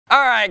All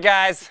right,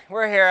 guys,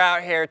 we're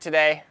out here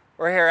today.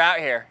 We're out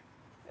here,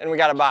 and we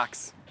got a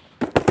box.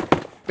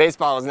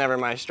 Baseball was never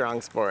my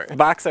strong sport.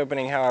 Box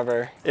opening,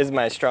 however, is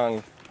my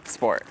strong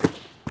sport.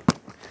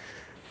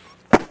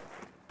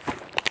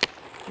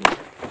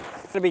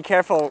 So be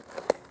careful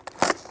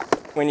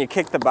when you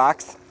kick the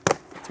box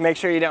to make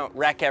sure you don't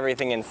wreck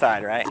everything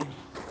inside, right?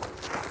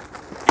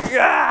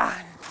 Yeah!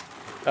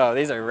 Oh,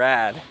 these are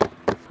rad.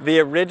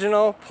 The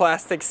original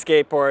plastic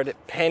skateboard,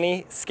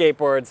 Penny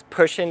Skateboards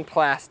Push-In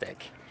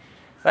Plastic.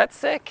 That's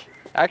sick.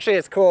 Actually,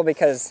 it's cool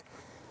because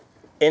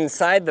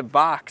inside the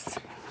box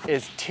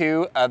is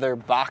 2 other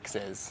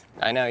boxes.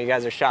 I know, you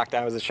guys are shocked.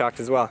 I was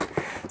shocked as well.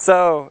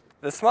 So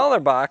the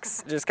smaller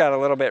box just got a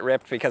little bit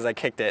ripped because I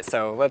kicked it.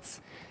 So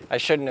I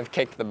shouldn't have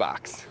kicked the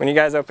box. When you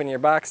guys open your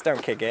box,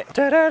 don't kick it.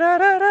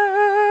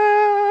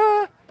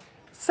 Da-da-da-da-da!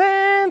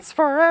 Since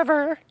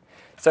forever.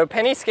 So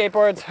Penny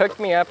Skateboards hooked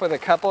me up with a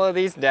couple of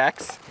these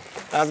decks.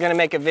 I was gonna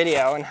make a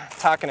video and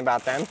talking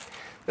about them.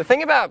 The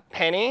thing about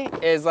Penny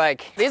is,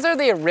 like, these are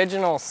the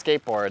original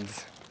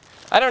skateboards.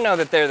 I don't know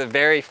that they're the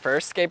very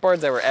first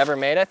skateboards that were ever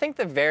made. I think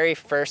the very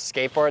first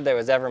skateboard that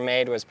was ever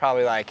made was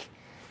probably like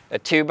a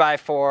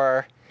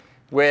 2x4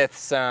 with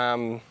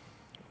some,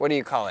 what do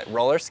you call it,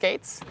 roller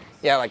skates?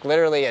 Yeah, like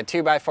literally a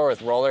 2x4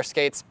 with roller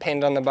skates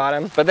pinned on the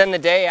bottom. But then the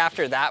day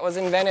after that was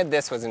invented,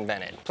 this was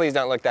invented. Please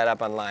don't look that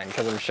up online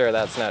because I'm sure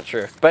that's not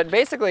true. But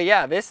basically,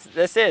 yeah, this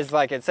is,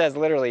 like it says,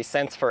 literally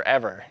since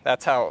forever.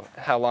 That's how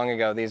long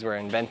ago these were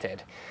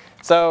invented.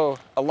 So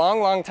a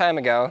long time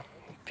ago,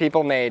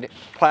 people made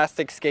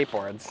plastic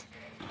skateboards.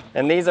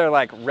 And these are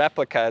like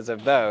replicas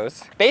of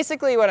those.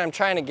 Basically what I'm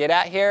trying to get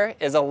at here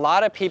is a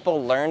lot of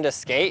people learn to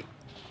skate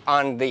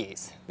on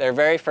these. Their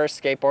very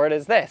first skateboard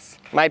is this.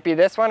 Might be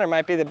this one or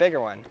might be the bigger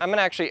one. I'm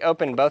gonna actually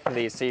open both of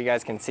these so you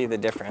guys can see the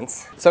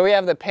difference. So we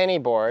have the penny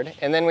board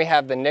and then we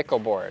have the nickel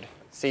board.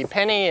 See,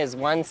 penny is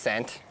 1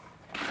 cent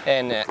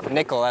and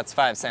nickel, that's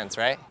 5 cents,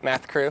 right?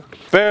 Math crew.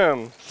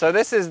 Boom. So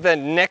this is the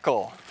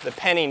nickel, the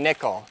penny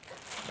nickel.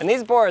 And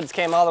these boards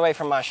came all the way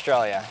from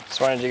Australia.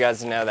 Just wanted you guys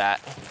to know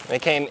that. They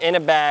came in a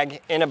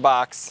bag, in a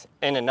box,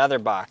 in another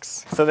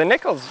box. So the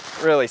nickel's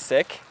really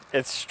sick.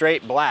 It's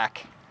straight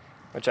black,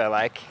 which I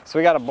like. So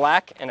we got a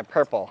black and a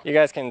purple. You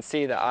guys can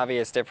see the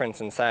obvious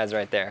difference in size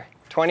right there.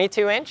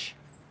 22 inch,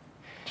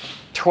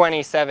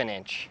 27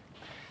 inch.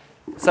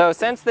 So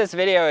since this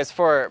video is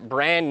for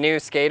brand new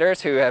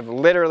skaters who have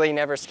literally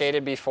never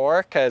skated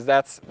before, because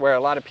that's where a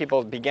lot of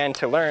people begin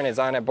to learn, is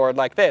on a board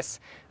like this,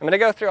 I'm gonna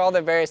go through all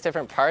the various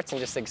different parts and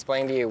just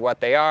explain to you what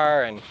they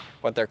are and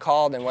what they're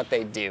called and what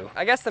they do.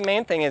 I guess the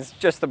main thing is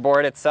just the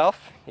board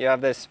itself. You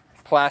have this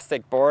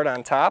plastic board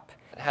on top.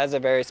 It has a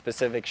very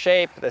specific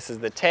shape. This is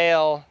the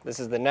tail, this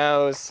is the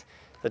nose.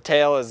 The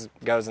tail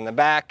goes in the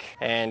back,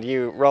 and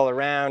you roll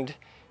around.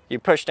 You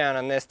push down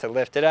on this to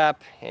lift it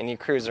up, and you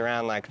cruise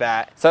around like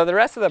that. So the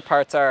rest of the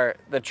parts are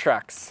the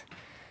trucks.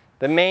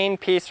 The main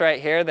piece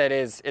right here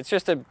it's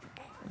just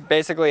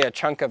basically a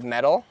chunk of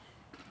metal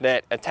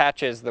that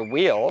attaches the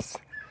wheels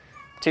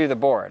to the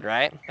board,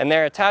 right? And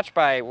they're attached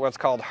by what's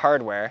called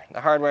hardware.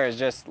 The hardware is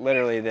just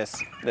literally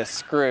this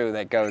screw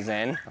that goes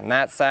in. On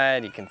that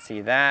side, you can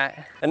see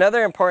that.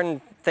 Another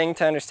important thing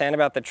to understand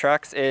about the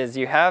trucks is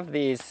you have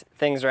these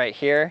things right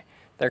here.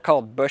 They're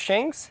called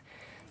bushings.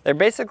 They're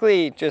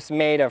basically just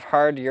made of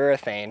hard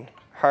urethane,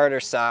 hard or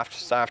soft,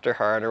 soft or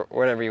hard, or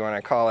whatever you want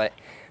to call it.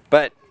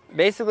 But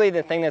basically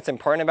the thing that's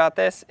important about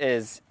this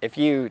is if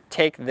you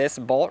take this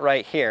bolt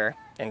right here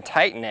and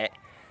tighten it,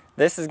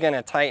 this is going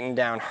to tighten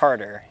down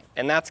harder,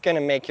 and that's going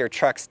to make your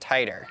trucks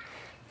tighter.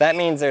 That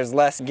means there's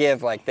less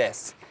give like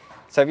this.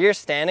 So if you're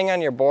standing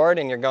on your board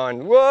and you're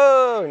going,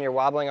 whoa, and you're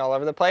wobbling all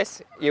over the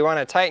place, you want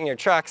to tighten your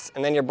trucks,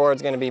 and then your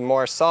board's going to be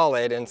more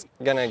solid and it's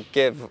going to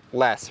give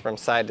less from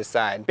side to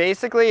side.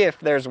 Basically, if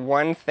there's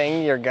one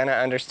thing you're going to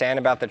understand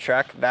about the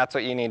truck, that's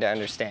what you need to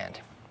understand.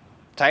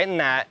 Tighten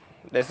that,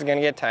 this is going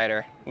to get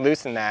tighter.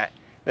 Loosen that,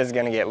 this is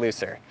going to get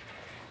looser.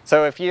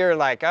 So if you're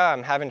like, oh,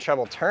 I'm having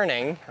trouble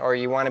turning, or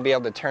you want to be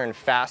able to turn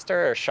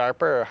faster or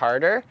sharper or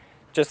harder,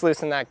 just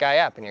loosen that guy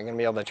up and you're going to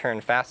be able to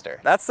turn faster.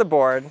 That's the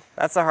board,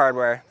 that's the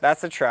hardware,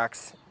 that's the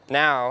trucks.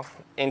 Now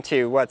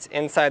into what's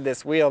inside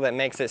this wheel that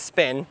makes it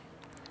spin,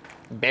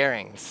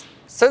 bearings.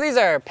 So these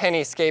are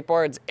Penny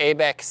Skateboards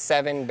ABEX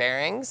 7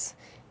 bearings.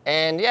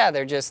 And yeah,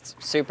 they're just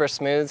super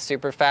smooth,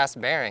 super fast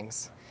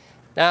bearings.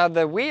 Now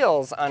the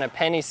wheels on a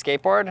Penny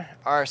skateboard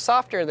are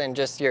softer than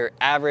just your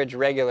average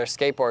regular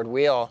skateboard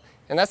wheel,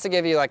 and that's to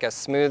give you like a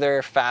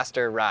smoother,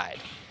 faster ride.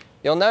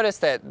 You'll notice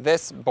that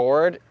this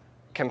board,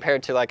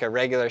 compared to like a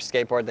regular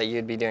skateboard that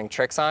you'd be doing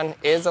tricks on,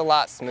 is a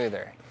lot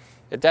smoother.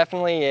 It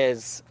definitely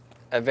is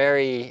a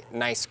very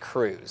nice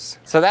cruise.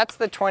 So that's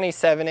the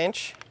 27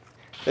 inch.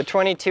 The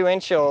 22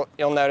 inch you'll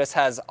notice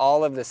has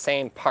all of the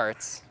same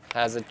parts.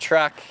 Has a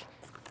truck,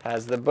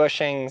 has the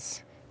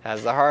bushings,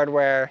 has the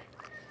hardware,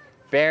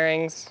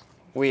 bearings,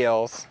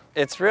 wheels.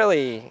 It's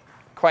really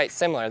quite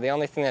similar. The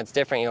only thing that's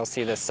different, you'll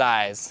see the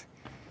size.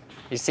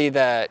 You see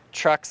the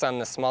trucks on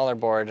the smaller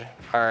board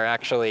are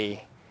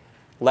actually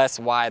less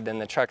wide than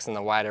the trucks in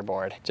the wider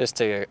board, just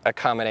to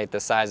accommodate the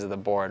size of the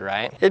board,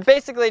 right? It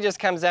basically just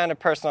comes down to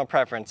personal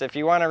preference. If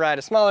you want to ride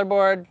a smaller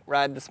board,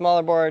 ride the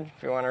smaller board.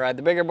 If you want to ride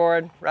the bigger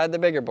board, ride the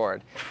bigger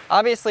board.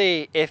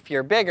 Obviously, if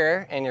you're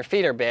bigger and your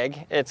feet are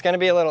big, it's going to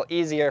be a little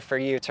easier for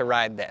you to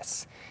ride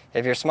this.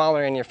 If you're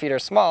smaller and your feet are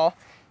small,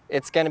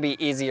 it's going to be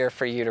easier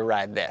for you to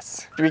ride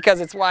this because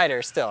it's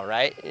wider still,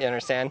 right? You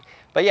understand?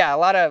 But yeah, a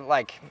lot of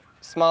like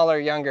smaller,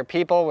 younger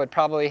people would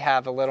probably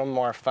have a little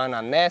more fun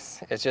on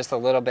this. It's just a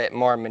little bit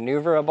more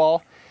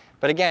maneuverable.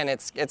 But again,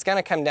 it's going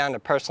to come down to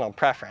personal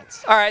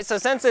preference. All right, so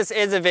since this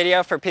is a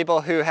video for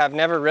people who have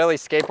never really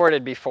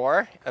skateboarded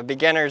before, a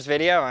beginner's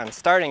video on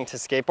starting to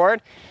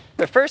skateboard,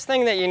 the first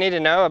thing that you need to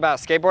know about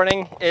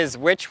skateboarding is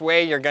which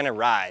way you're going to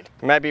ride.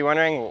 You might be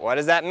wondering, what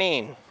does that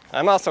mean?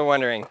 I'm also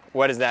wondering,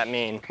 what does that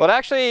mean? Well, it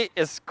actually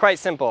is quite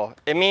simple.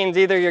 It means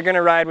either you're going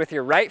to ride with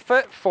your right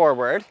foot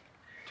forward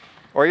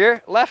or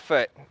your left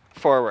foot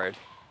forward.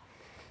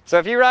 So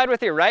if you ride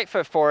with your right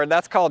foot forward,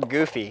 that's called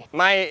goofy.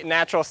 My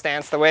natural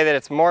stance, the way that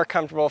it's more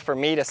comfortable for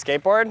me to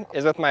skateboard,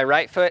 is with my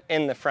right foot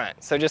in the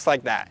front. So just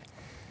like that.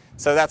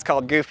 So that's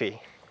called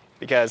goofy,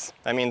 because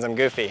that means I'm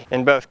goofy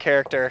in both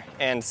character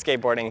and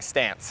skateboarding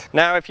stance.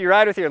 Now if you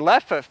ride with your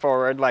left foot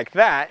forward like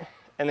that,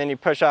 and then you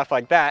push off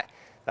like that,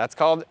 that's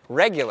called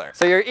regular.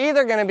 So you're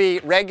either going to be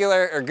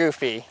regular or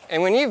goofy.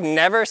 And when you've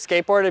never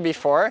skateboarded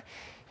before,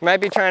 you might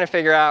be trying to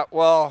figure out,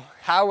 well,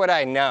 how would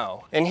I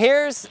know? And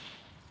here's,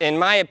 in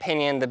my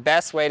opinion, the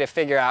best way to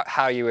figure out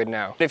how you would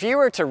know. If you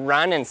were to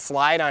run and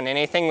slide on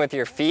anything with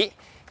your feet,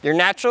 you're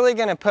naturally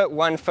going to put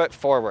one foot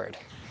forward.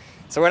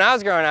 So when I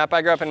was growing up,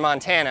 I grew up in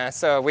Montana,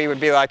 so we would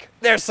be like,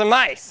 there's some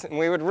ice, and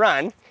we would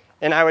run,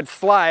 and I would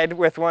slide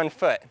with one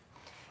foot.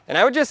 And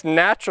I would just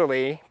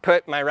naturally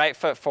put my right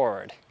foot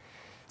forward.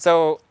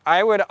 So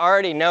I would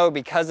already know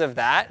because of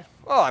that,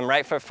 oh, I'm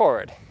right foot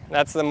forward.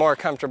 That's the more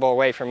comfortable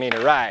way for me to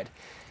ride.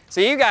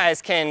 So you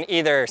guys can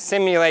either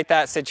simulate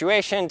that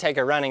situation, take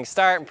a running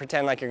start and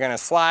pretend like you're going to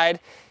slide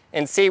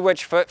and see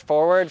which foot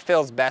forward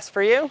feels best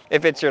for you.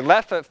 If it's your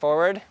left foot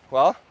forward,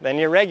 well, then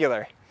you're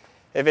regular.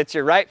 If it's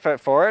your right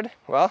foot forward,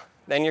 well,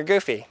 then you're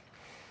goofy.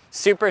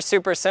 Super,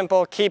 super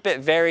simple. Keep it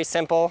very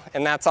simple,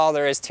 and that's all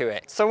there is to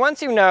it. So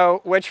once you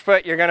know which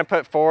foot you're going to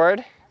put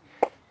forward,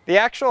 the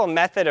actual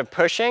method of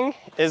pushing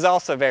is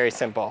also very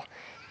simple.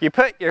 You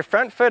put your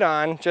front foot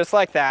on just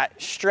like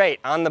that, straight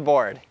on the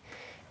board.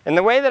 And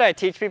the way that I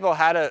teach people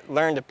how to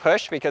learn to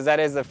push, because that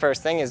is the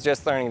first thing, is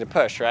just learning to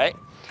push, right?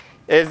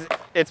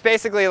 It's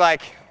basically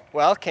like,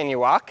 well, can you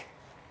walk?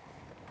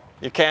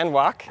 You can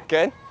walk,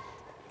 good.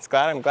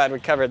 I'm glad we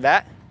covered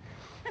that.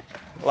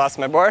 Lost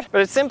my board.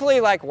 But it's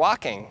simply like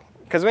walking,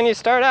 because when you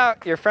start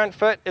out, your front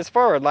foot is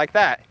forward like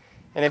that.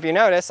 And if you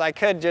notice, I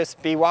could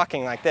just be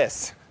walking like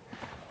this,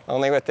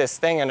 only with this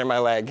thing under my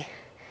leg.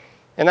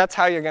 And that's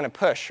how you're going to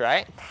push,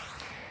 right?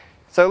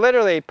 So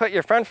literally, put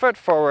your front foot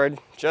forward,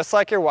 just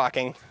like you're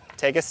walking.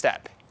 Take a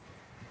step.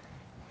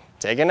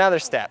 Take another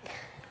step.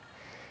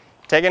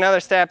 Take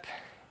another step.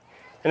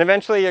 And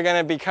eventually, you're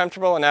going to be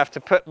comfortable enough to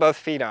put both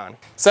feet on.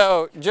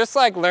 So just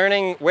like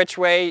learning which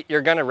way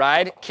you're going to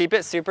ride, keep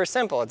it super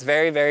simple. It's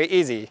very, very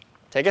easy.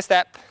 Take a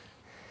step.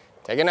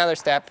 Take another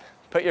step.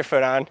 Put your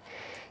foot on.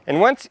 And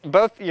once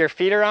both your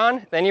feet are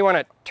on, then you want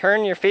to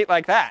turn your feet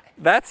like that.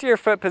 That's your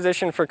foot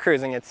position for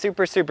cruising. It's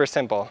super, super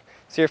simple.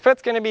 So your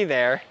foot's going to be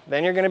there,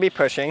 then you're going to be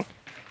pushing,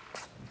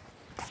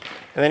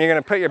 and then you're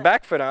going to put your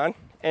back foot on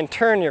and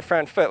turn your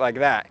front foot like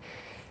that.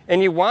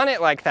 And you want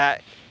it like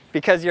that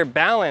because your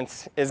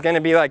balance is going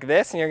to be like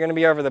this and you're going to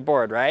be over the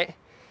board, right?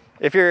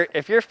 If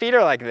your feet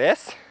are like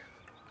this,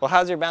 well,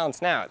 how's your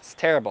balance now? It's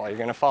terrible. You're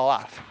going to fall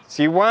off.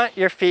 So you want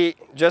your feet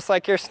just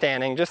like you're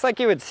standing, just like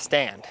you would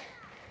stand.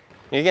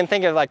 You can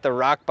think of like the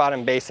rock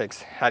bottom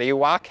basics. How do you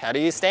walk? How do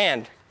you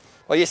stand?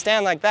 Well, you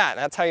stand like that.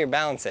 That's how your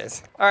balance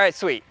is. All right,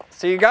 sweet.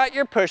 So you got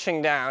your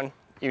pushing down.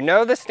 You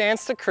know the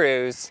stance to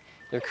cruise.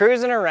 You're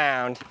cruising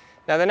around.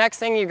 Now the next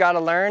thing you got to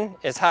learn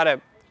is how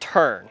to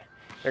turn.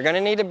 You're going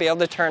to need to be able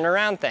to turn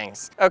around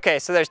things. Okay,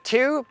 so there's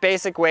two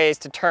basic ways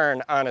to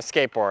turn on a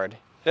skateboard.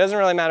 It doesn't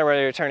really matter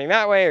whether you're turning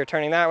that way or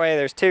turning that way.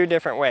 There's two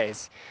different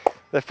ways.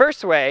 The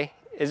first way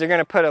is you're going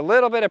to put a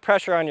little bit of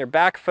pressure on your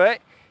back foot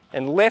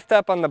and lift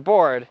up on the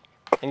board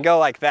and go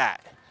like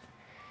that.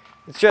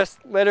 It's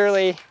just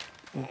literally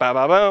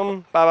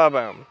ba-ba-boom,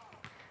 ba-ba-boom.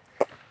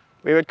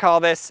 We would call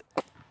this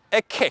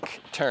a kick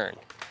turn.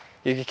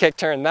 You could kick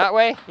turn that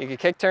way, you could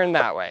kick turn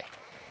that way.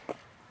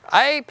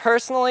 I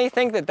personally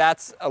think that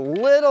that's a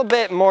little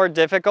bit more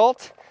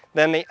difficult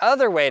than the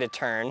other way to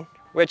turn,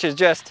 which is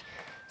just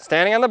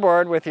standing on the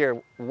board with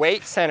your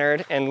weight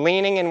centered and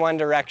leaning in one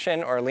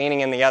direction or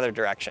leaning in the other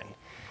direction.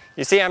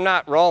 You see, I'm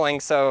not rolling,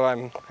 so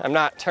I'm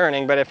not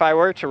turning, but if I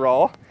were to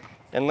roll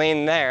and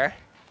lean there,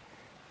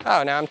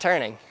 oh, now I'm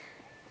turning.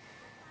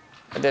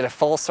 I did a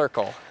full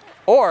circle.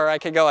 Or I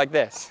could go like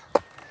this.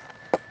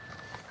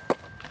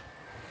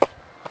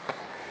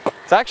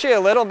 It's actually a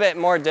little bit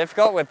more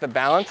difficult with the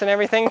balance and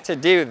everything to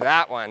do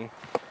that one.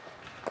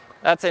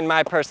 That's in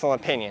my personal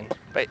opinion.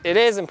 But it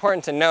is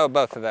important to know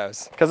both of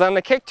those. Because on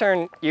the kick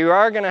turn, you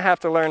are gonna have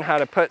to learn how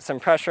to put some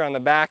pressure on the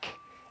back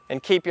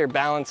and keep your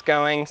balance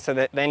going so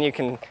that then you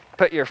can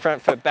put your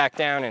front foot back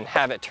down and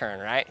have it turn,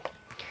 right?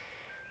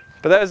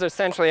 But those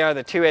essentially are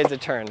the two ways to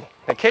turn.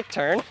 The kick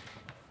turn,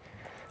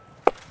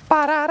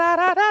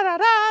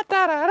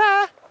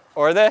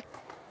 or the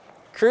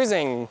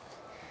cruising,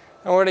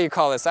 what do you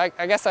call this? I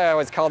guess I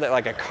always called it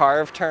like a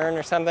carve turn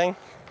or something.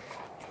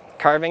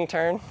 Carving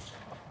turn.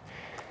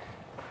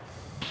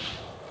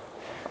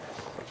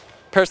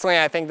 Personally,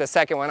 I think the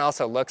second one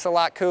also looks a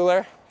lot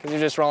cooler because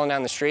you're just rolling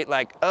down the street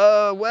like,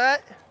 oh,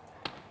 what?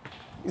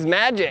 It's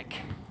magic.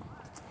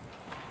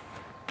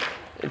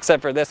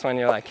 Except for this one,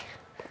 you're like,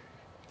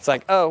 it's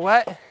like, oh,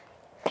 what?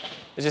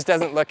 It just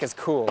doesn't look as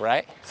cool,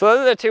 right? So those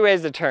are the two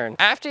ways to turn.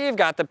 After you've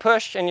got the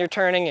push and you're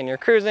turning and you're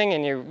cruising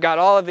and you've got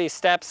all of these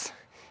steps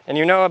and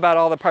you know about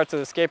all the parts of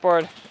the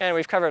skateboard, and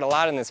we've covered a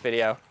lot in this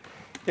video,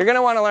 you're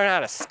gonna wanna learn how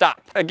to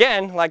stop.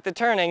 Again, like the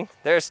turning,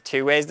 there's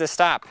two ways to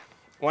stop.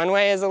 One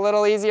way is a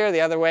little easier, the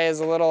other way is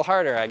a little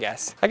harder, I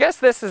guess. I guess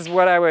this is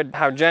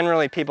how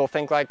generally people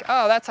think like,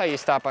 oh, that's how you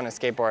stop on a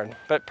skateboard.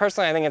 But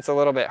personally, I think it's a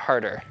little bit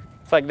harder.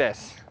 It's like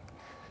this.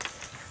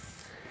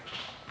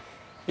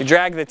 You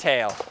drag the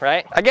tail,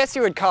 right? I guess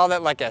you would call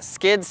that like a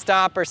skid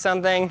stop or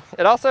something.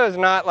 It also is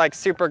not like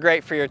super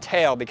great for your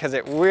tail because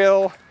it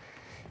will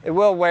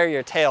wear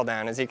your tail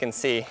down, as you can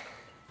see.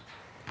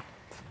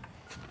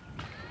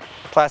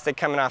 Plastic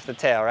coming off the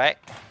tail, right?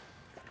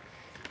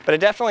 But it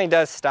definitely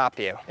does stop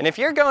you. And if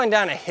you're going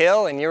down a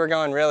hill and you were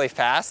going really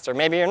fast, or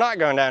maybe you're not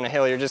going down a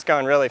hill, you're just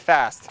going really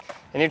fast,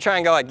 and you try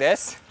and go like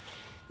this,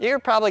 you're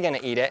probably gonna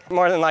eat it.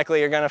 More than likely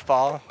you're gonna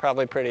fall,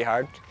 probably pretty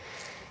hard.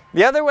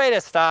 The other way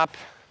to stop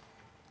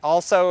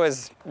also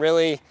is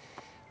really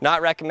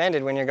not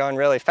recommended when you're going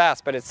really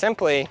fast, but it's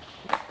simply,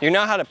 you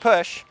know how to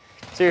push,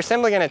 so you're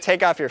simply gonna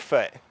take off your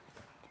foot.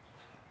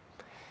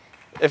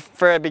 If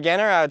for a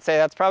beginner, I would say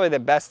that's probably the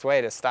best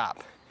way to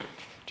stop.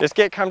 Just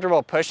get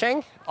comfortable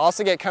pushing,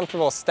 also get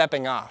comfortable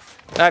stepping off.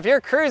 Now if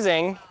you're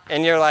cruising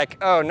and you're like,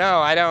 oh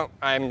no,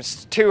 I'm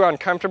just too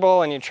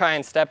uncomfortable, and you try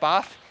and step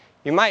off,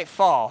 you might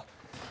fall.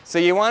 So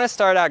you wanna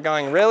start out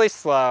going really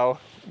slow,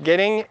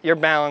 getting your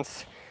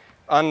balance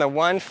on the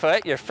one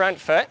foot, your front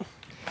foot,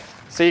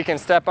 so you can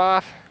step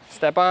off,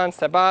 step on,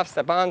 step off,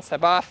 step on,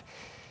 step off.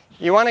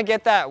 You want to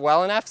get that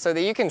well enough so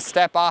that you can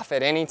step off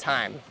at any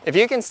time. If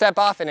you can step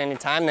off at any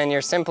time, then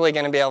you're simply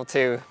going to be able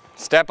to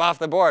step off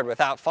the board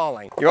without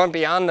falling. You won't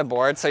be on the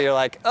board, so you're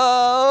like,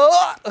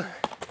 oh,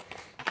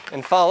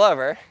 and fall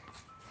over.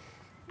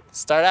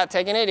 Start out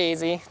taking it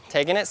easy,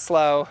 taking it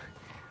slow,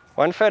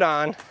 one foot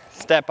on,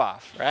 step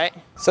off, right?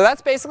 So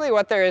that's basically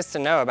what there is to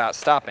know about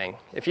stopping.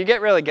 If you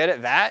get really good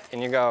at that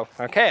and you go,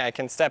 okay, I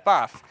can step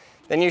off,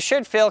 then you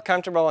should feel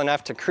comfortable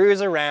enough to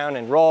cruise around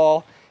and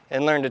roll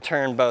and learn to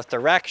turn both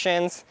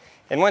directions.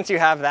 And once you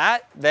have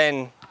that,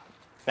 then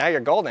now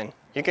you're golden.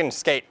 You can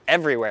skate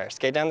everywhere.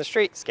 Skate down the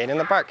street, skate in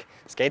the park,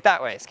 skate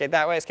that way, skate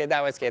that way, skate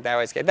that way, skate that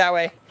way, skate that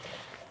way,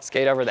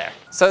 skate over there.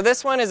 So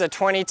this one is a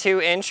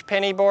 22-inch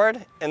penny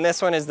board, and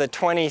this one is the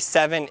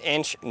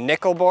 27-inch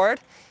nickel board.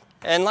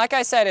 And like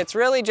I said, it's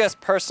really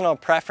just personal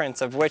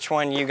preference of which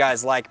one you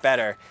guys like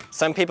better.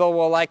 Some people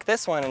will like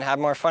this one and have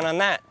more fun on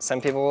that.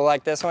 Some people will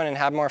like this one and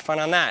have more fun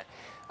on that.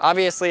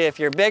 Obviously, if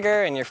you're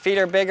bigger and your feet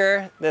are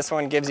bigger, this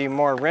one gives you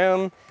more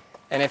room.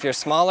 And if you're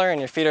smaller and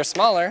your feet are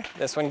smaller,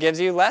 this one gives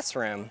you less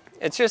room.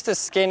 It's just a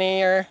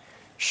skinnier,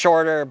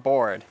 shorter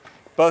board.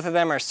 Both of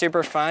them are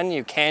super fun.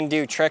 You can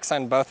do tricks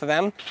on both of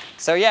them.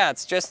 So yeah,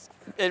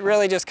 it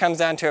really just comes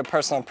down to a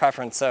personal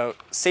preference. So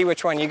see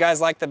which one you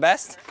guys like the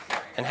best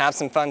and have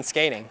some fun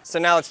skating. So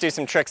now let's do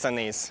some tricks on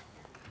these.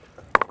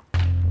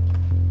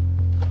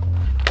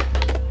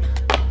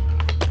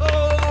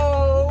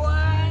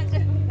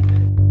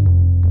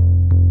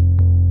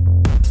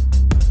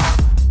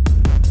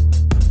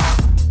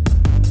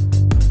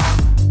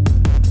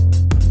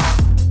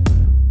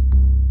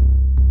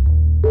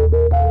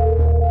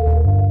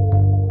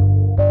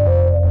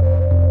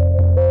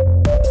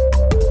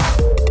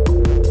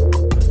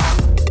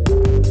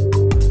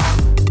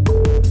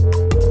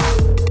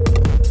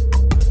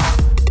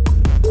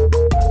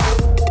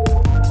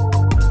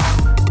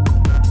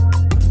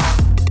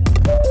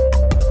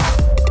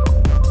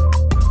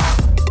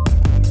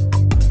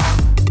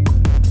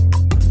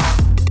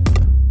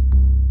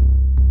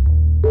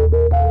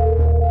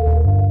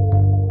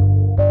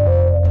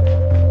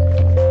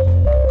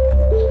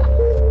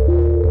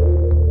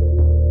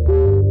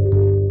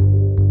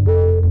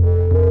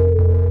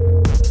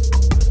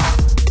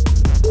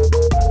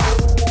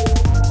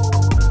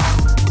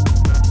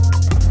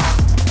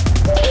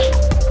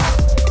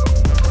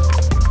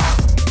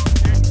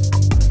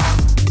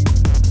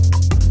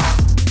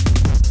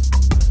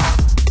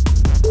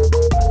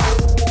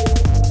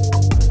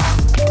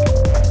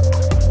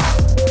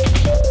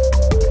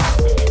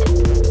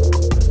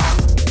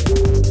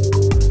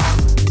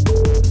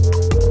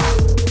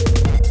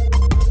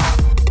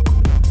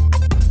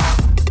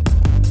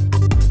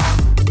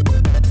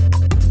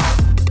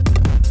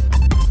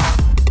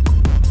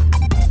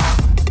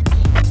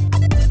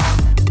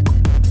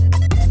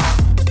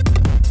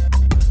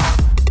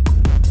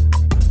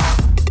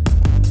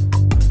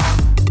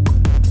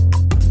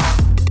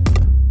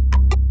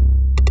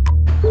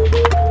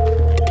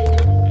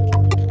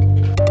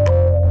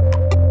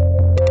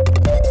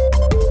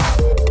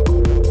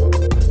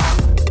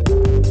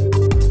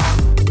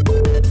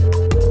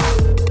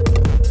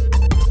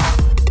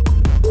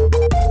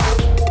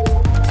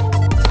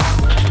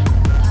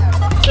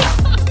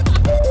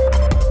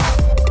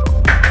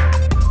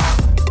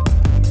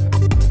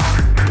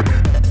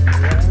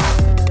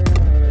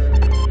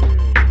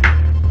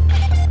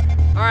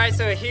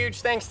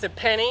 huge thanks to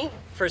Penny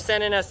for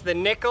sending us the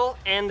nickel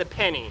and the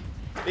penny.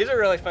 These are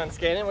really fun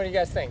skating. What do you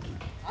guys think?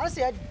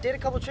 Honestly, I did a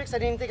couple tricks I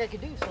didn't think I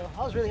could do, so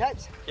I was really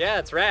hyped. Yeah,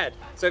 it's rad.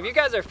 So if you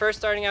guys are first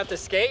starting out to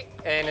skate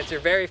and it's your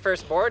very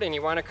first board and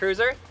you want a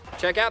cruiser,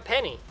 check out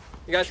Penny.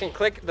 You guys can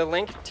click the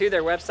link to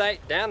their website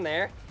down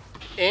there.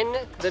 In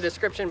the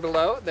description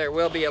below, there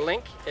will be a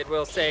link. It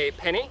will say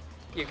Penny.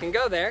 You can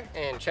go there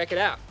and check it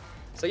out.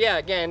 So yeah,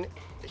 again,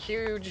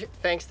 huge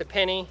thanks to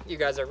Penny. You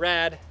guys are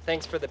rad.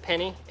 Thanks for the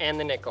penny and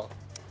the nickel.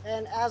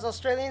 And as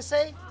Australians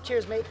say,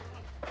 cheers, mate.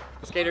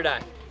 Skate or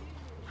die.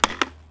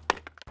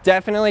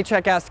 Definitely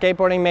check out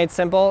Skateboarding Made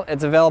Simple.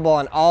 It's available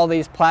on all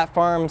these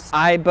platforms,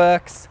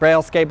 iBooks,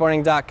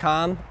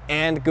 BrailleSkateboarding.com,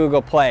 and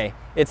Google Play.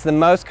 It's the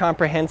most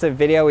comprehensive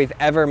video we've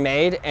ever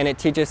made, and it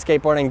teaches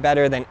skateboarding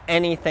better than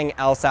anything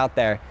else out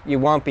there. You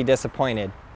won't be disappointed.